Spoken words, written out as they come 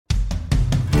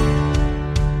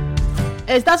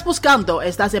¿Estás buscando,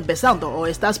 estás empezando o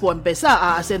estás por empezar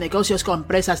a hacer negocios con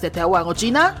empresas de Taiwán o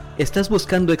China? ¿Estás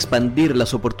buscando expandir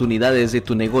las oportunidades de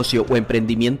tu negocio o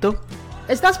emprendimiento?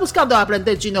 ¿Estás buscando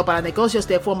aprender chino para negocios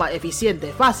de forma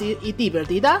eficiente, fácil y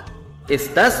divertida?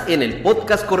 Estás en el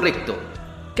podcast correcto.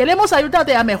 Queremos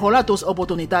ayudarte a mejorar tus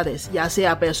oportunidades, ya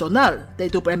sea personal, de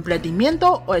tu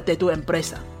emprendimiento o de tu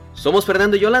empresa. Somos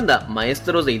Fernando y Yolanda,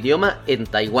 maestros de idioma en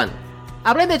Taiwán.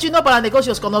 Aprende chino para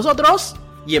negocios con nosotros.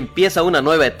 Y empieza una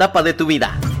nueva etapa de tu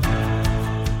vida.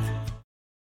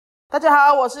 大家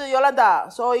好，我是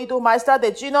Yolanda, soy tu maestra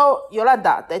de chino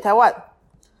Yolanda de Taiwán.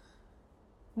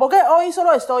 ¿Por qué hoy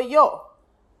solo estoy yo?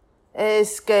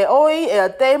 Es que hoy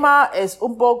el tema es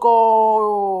un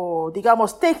poco,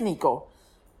 digamos, técnico.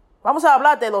 Vamos a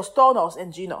hablar de los tonos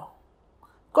en chino.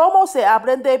 ¿Cómo se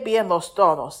aprende bien los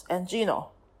tonos en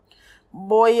chino?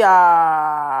 Voy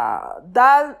a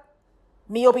dar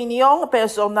mi opinión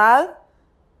personal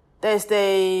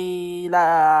desde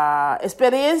la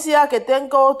experiencia que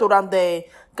tengo durante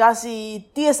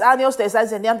casi 10 años de estar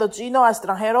enseñando chino a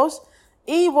extranjeros,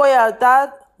 y voy a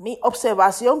dar mi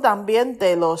observación también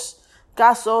de los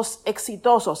casos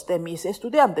exitosos de mis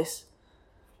estudiantes.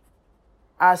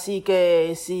 Así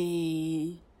que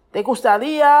si te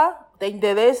gustaría, te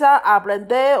interesa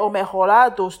aprender o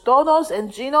mejorar tus tonos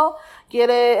en chino,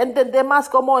 quiere entender más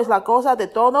cómo es la cosa de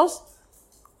tonos,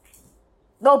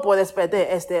 no puedes perder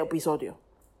este episodio.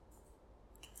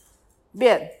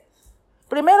 Bien,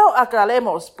 primero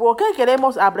aclaremos por qué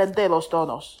queremos aprender los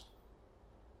tonos.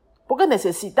 ¿Por qué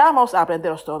necesitamos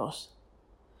aprender los tonos?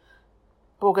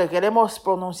 Porque queremos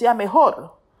pronunciar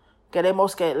mejor.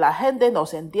 Queremos que la gente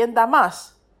nos entienda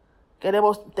más.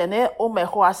 Queremos tener un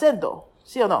mejor acento,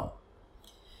 ¿sí o no?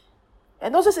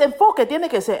 Entonces el enfoque tiene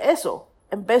que ser eso,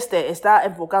 en vez de estar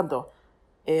enfocando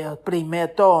el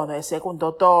primer tono, el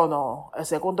segundo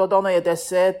tono y el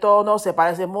tercer tono se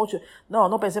parecen mucho.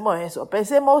 No pensemos en eso.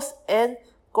 Pensemos en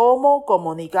cómo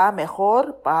comunicar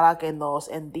mejor para que nos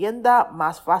entienda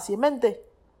más fácilmente.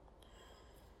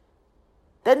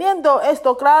 Teniendo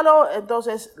esto claro,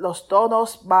 entonces los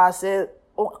tonos va a ser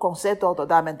un concepto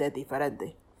totalmente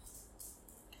diferente.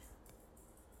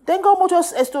 Tengo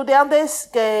muchos estudiantes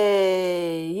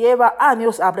que llevan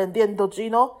años aprendiendo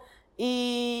chino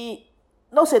y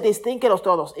no se distingue los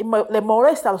tonos, y le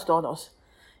molesta los tonos.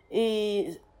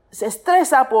 Y se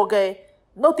estresa porque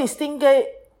no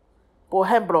distingue, por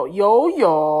ejemplo, yo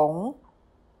yong,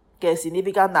 que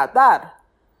significa nadar,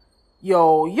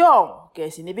 yo yong,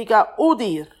 que significa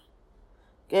huir,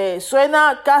 que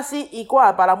suena casi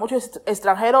igual. Para muchos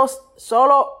extranjeros,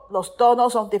 solo los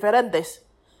tonos son diferentes.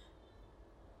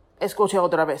 Escuche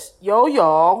otra vez. Yo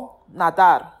yong,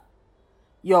 nadar.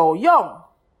 Yo yong,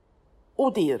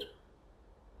 huir.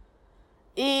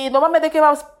 Y normalmente, ¿qué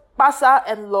pasa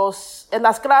en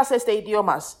las clases de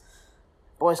idiomas?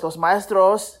 Pues los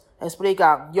maestros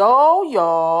explican, yo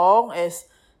yong es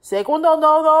segundo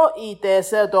tono y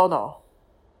tercer tono.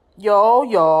 Yo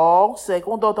yong,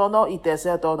 segundo tono y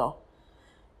tercer tono.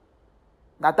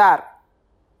 Nadar.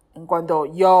 En cuanto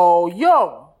yo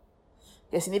yong,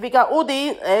 que significa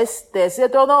huir, es tercer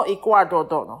tono y cuarto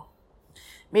tono.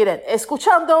 Miren,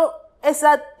 escuchando ese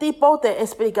tipo de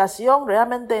explicación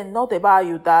realmente no te va a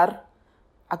ayudar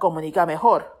a comunicar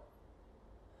mejor.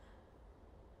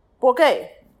 ¿Por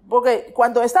qué? Porque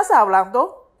cuando estás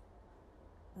hablando,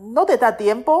 no te da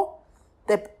tiempo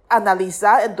de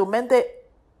analizar en tu mente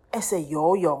ese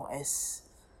yo-yong es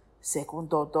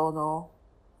segundo tono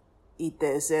y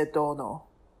tercer tono.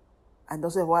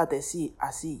 Entonces voy a decir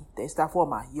así, de esta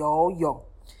forma, yo-yong.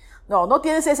 No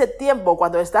tienes ese tiempo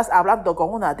cuando estás hablando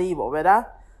con un nativo,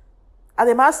 ¿verdad?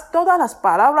 Además, todas las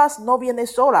palabras no vienen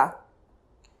sola.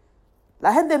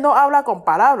 La gente no habla con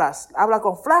palabras, habla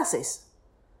con frases.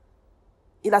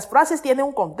 Y las frases tienen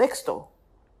un contexto.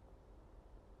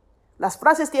 Las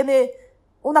frases tienen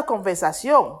una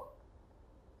conversación,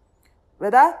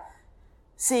 ¿verdad?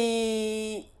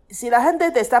 Si la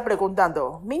gente te está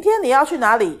preguntando, 明天你要去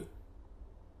哪里?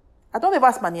 ¿A dónde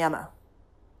vas mañana?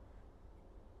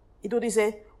 Y tú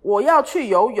dices, 我要去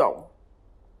游泳.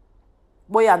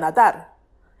 Voy a nadar.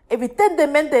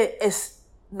 Evidentemente es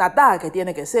nadar que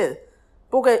tiene que ser,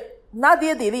 porque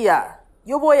nadie diría,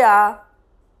 yo voy a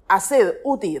hacer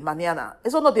útil mañana.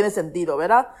 Eso no tiene sentido,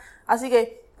 ¿verdad? Así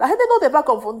que la gente no te va a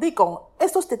confundir con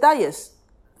estos detalles,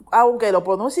 aunque lo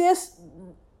pronuncies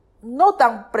no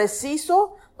tan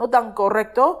preciso, no tan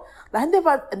correcto. La gente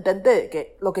va a entender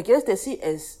que lo que quieres decir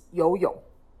es yo yong.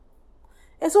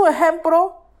 Es un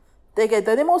ejemplo de que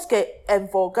tenemos que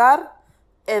enfocar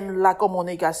en la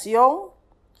comunicación,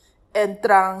 en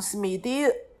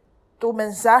transmitir tu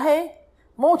mensaje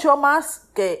mucho más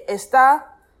que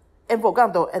está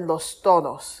enfocando en los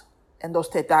tonos, en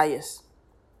los detalles.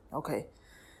 Okay.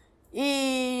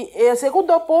 Y el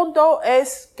segundo punto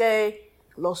es que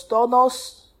los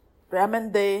tonos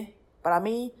realmente, para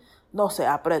mí, no se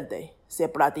aprende, se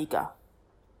practica.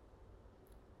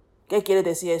 ¿Qué quiere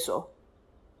decir eso?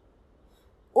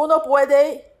 Uno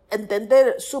puede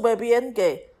entender súper bien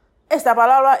que esta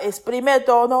palabra es primer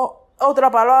tono,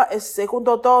 otra palabra es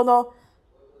segundo tono.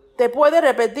 Te puede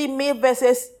repetir 1000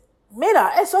 veces,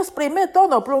 mira, eso es primer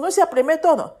tono, pronuncia primer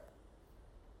tono.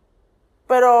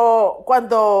 Pero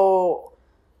cuando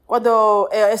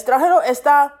el extranjero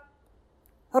está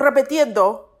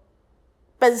repitiendo,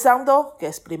 pensando que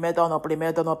es primer tono,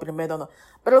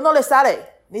 pero no le sale,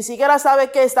 ni siquiera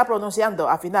sabe qué está pronunciando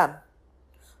al final.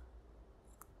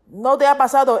 ¿No te ha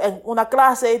pasado en una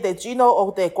clase de chino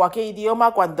o de cualquier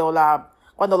idioma cuando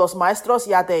los maestros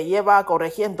ya te llevan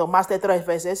corrigiendo más de 3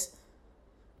 veces?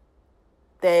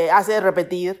 Te hace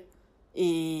repetir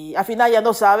y al final ya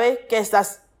no sabe qué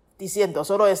estás diciendo,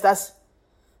 solo estás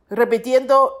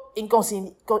repitiendo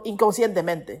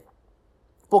inconscientemente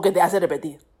porque te hace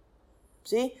repetir.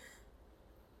 ¿Sí?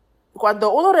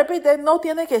 Cuando uno repite, no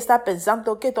tiene que estar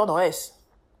pensando qué tono es.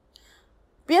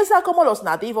 Piensa cómo los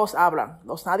nativos hablan.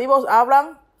 Los nativos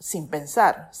hablan sin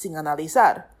pensar, sin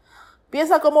analizar.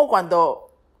 Piensa como cuando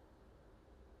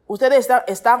ustedes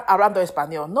están hablando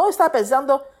español. No está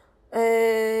pensando,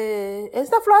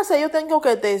 esta frase yo tengo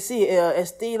que decir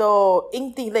estilo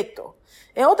intelecto.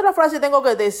 En otra frase tengo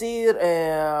que decir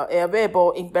el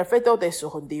verbo imperfecto de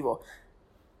subjuntivo.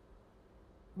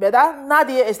 ¿Verdad?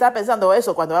 Nadie está pensando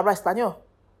eso cuando habla español,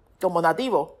 como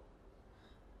nativo.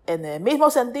 En el mismo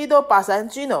sentido pasa en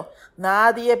chino.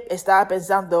 Nadie está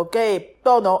pensando qué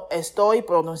tono estoy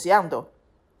pronunciando.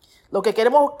 Lo que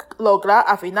queremos lograr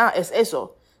al final es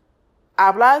eso.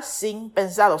 Hablar sin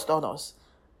pensar los tonos.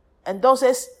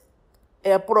 Entonces,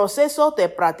 el proceso de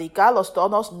practicar los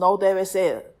tonos no debe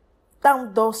ser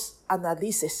tantos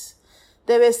análisis.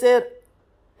 Debe ser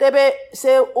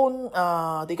un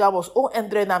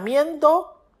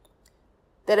entrenamiento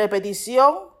de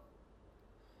repetición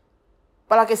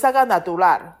para que salga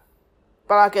natural,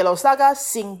 para que lo salga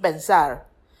sin pensar.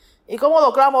 ¿Y cómo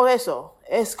logramos eso?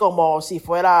 Es como si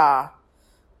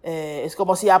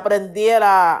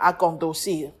aprendiera a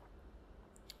conducir.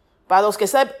 Para los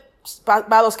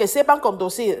que sepan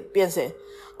conducir, piense,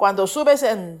 cuando subes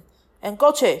en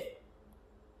coche,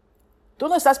 tú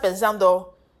no estás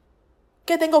pensando,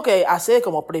 ¿qué tengo que hacer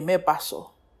como primer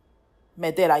paso?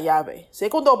 Meter la llave.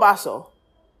 Segundo paso,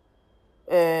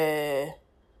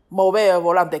 mover el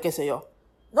volante, qué sé yo.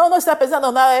 No estás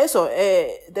pensando nada de eso.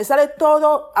 Te sale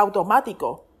todo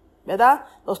automático, ¿verdad?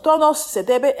 Los tonos se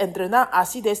deben entrenar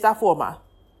así, de esta forma.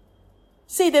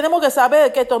 Sí, tenemos que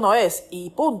saber qué tono es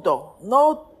y punto.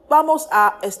 No vamos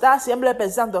a estar siempre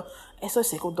pensando, eso es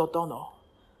segundo tono.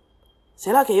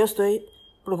 ¿Será que yo estoy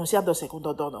pronunciando el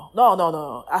segundo tono?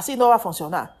 No. Así no va a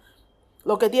funcionar.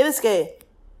 Lo que tienes que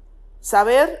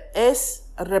saber es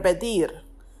repetir,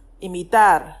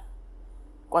 imitar.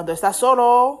 Cuando estás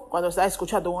solo, cuando estás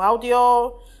escuchando un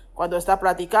audio, cuando estás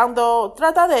practicando,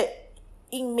 trata de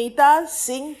imitar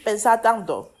sin pensar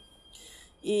tanto.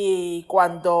 Y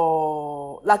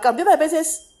cuando la cantidad de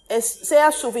veces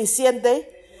sea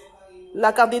suficiente,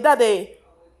 la cantidad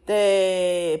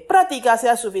de práctica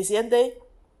sea suficiente,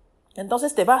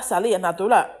 entonces te va a salir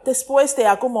natural después de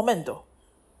algún momento.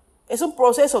 Es un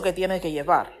proceso que tienes que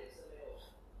llevar.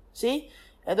 ¿Sí?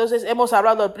 Entonces hemos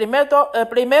hablado, el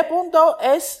primer punto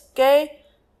es que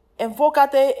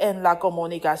enfócate en la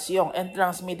comunicación, en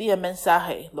transmitir el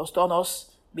mensaje. Los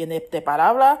tonos vienen de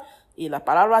palabra y la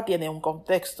palabra tiene un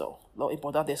contexto. Lo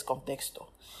importante es contexto.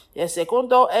 Y el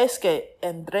segundo es que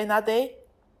entrénate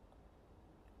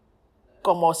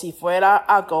como si fuera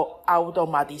algo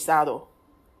automatizado,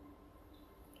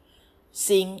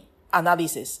 sin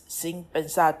análisis, sin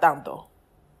pensar tanto.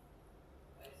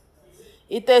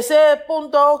 Y tercer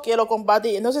punto, quiero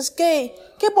compartir. Entonces, ¿qué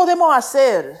podemos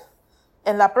hacer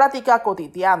en la práctica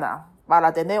cotidiana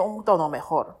para tener un tono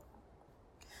mejor?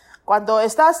 Cuando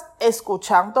estás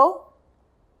escuchando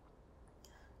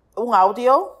un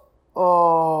audio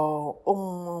o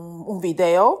un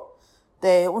video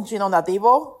de un chino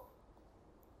nativo,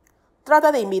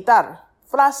 trata de imitar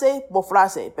frase por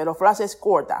frase, pero frases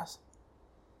cortas.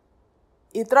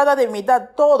 Y trata de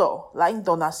imitar todo, la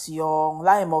entonación,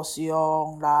 la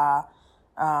emoción, la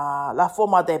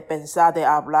forma de pensar, de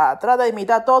hablar. Trata de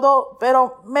imitar todo,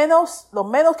 pero lo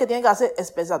menos que tienes que hacer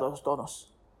es pensar los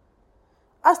tonos.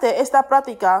 Hazte esta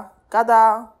práctica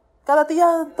cada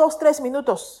día 2-3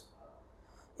 minutos.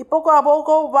 Y poco a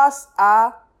poco vas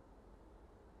a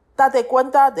darte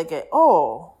cuenta de que,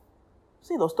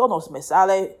 Sí, los tonos me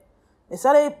sale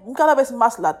cada vez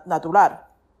más natural.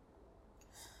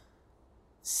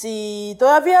 Si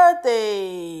todavía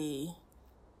te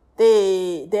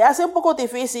hace un poco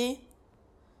difícil,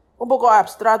 un poco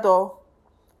abstracto,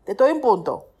 te doy un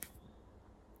punto.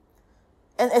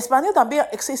 En español también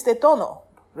existe tono,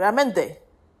 realmente.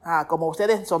 Como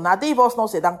ustedes son nativos, no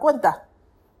se dan cuenta.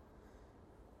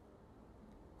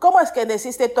 ¿Cómo es que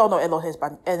existe tono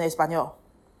en español?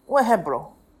 Un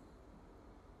ejemplo.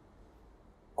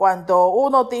 Cuando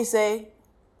uno dice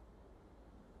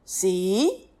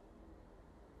sí,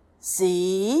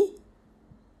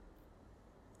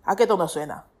 ¿a qué tono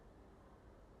suena?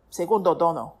 Segundo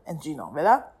tono en chino,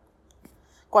 ¿verdad?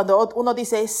 Cuando uno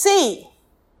dice sí,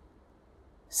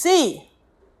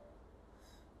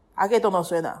 ¿a qué tono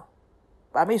suena?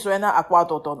 Para mí suena a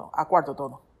cuarto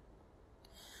tono.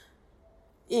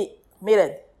 Y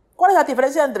miren, ¿cuál es la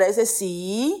diferencia entre ese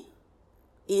sí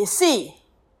y sí?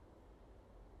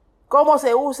 ¿Cómo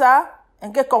se usa?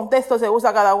 ¿En qué contexto se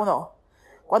usa cada uno?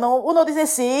 Cuando uno dice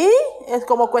sí, es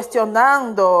como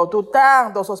cuestionando,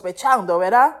 dudando, sospechando,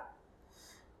 ¿verdad?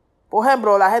 Por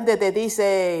ejemplo, la gente te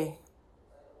dice,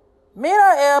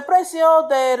 mira, el precio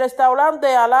del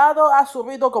restaurante al lado ha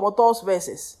subido como 2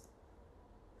 veces.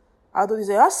 Tú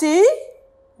dices, ¿sí?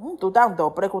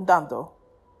 Dudando, preguntando.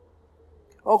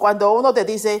 O cuando uno te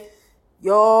dice,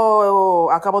 yo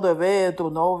acabo de ver tu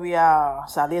novia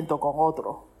saliendo con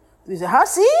otro. Tú dices,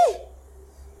 ¿sí?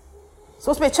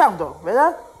 Sospechando,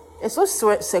 ¿verdad? Eso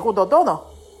es segundo tono.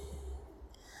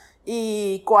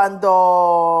 Y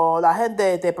cuando la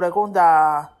gente te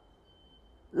pregunta,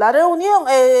 ¿la reunión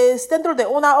es dentro de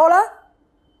 1 hora?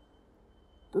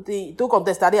 Tú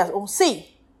contestarías un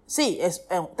sí. Sí, es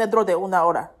dentro de 1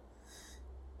 hora.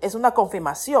 Es una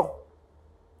confirmación.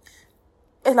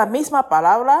 Es la misma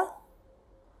palabra,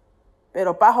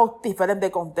 pero bajo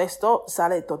diferente contexto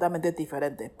sale totalmente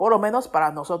diferente. Por lo menos para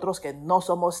nosotros que no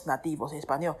somos nativos en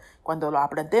español. Cuando lo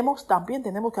aprendemos, también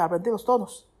tenemos que aprender los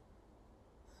tonos.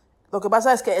 Lo que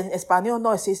pasa es que en español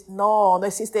no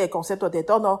existe el concepto de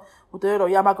tono. Usted lo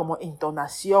llama como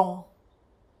intonación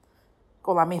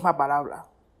con la misma palabra.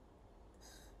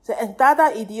 O sea, en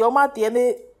cada idioma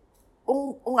tiene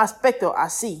un aspecto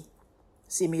así,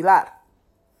 similar.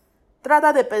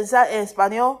 Trata de pensar en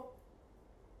español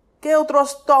qué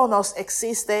otros tonos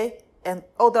existen en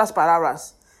otras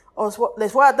palabras.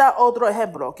 Les voy a dar otro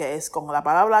ejemplo, que es con la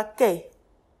palabra que.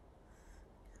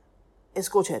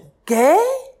 Escuchen. ¿Qué?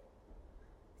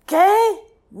 ¿Qué?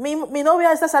 Mi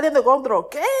novia está saliendo con otro.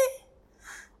 ¿Qué?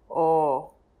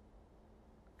 O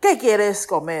 ¿qué quieres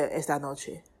comer esta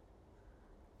noche?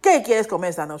 ¿Qué quieres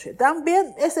comer esta noche?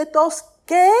 También estos dos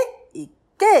 ¿qué? Y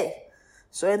 ¿qué?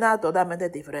 Suena totalmente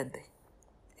diferente.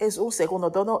 Es un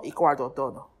segundo tono y cuarto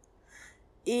tono.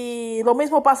 Y lo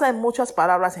mismo pasa en muchas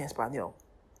palabras en español.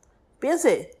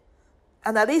 Piense,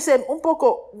 analicen un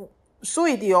poco su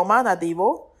idioma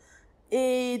nativo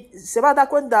y se va a dar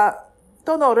cuenta,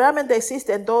 tono realmente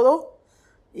existe en todo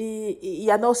y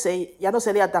ya no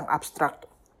sería tan abstracto.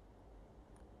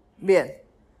 Bien.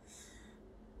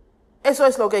 Eso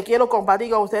es lo que quiero compartir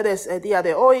con ustedes el día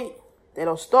de hoy, de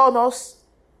los tonos.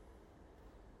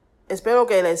 Espero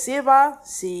que les sirva.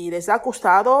 Si les ha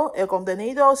gustado el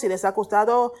contenido, si les ha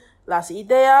gustado las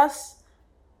ideas,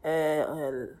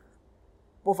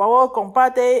 por favor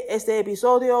comparte este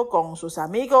episodio con sus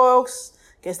amigos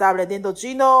que están aprendiendo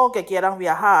chino, que quieran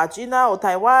viajar a China o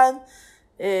Taiwán.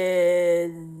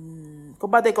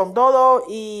 Comparte con todo.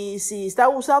 Y si está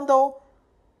usando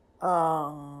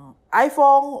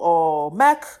iPhone o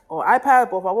Mac o iPad,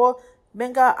 por favor,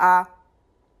 venga a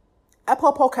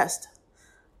Apple Podcast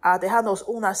a dejarnos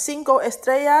unas 5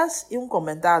 estrellas y un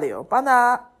comentario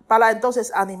para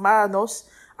entonces animarnos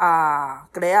a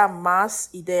crear más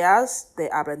ideas de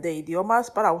aprender idiomas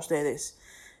para ustedes.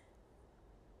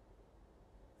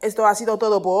 Esto ha sido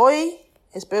todo por hoy.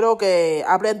 Espero que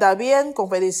aprendan bien, con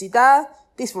felicidad,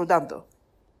 disfrutando.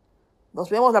 Nos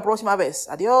vemos la próxima vez.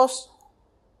 Adiós.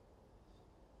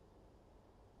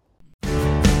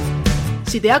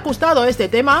 Si te ha gustado este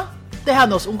tema,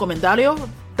 déjanos un comentario,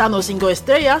 danos 5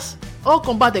 estrellas o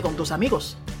comparte con tus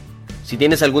amigos. Si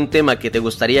tienes algún tema que te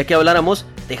gustaría que habláramos,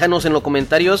 déjanos en los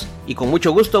comentarios y con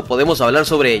mucho gusto podemos hablar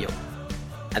sobre ello.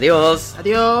 Adiós.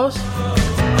 Adiós.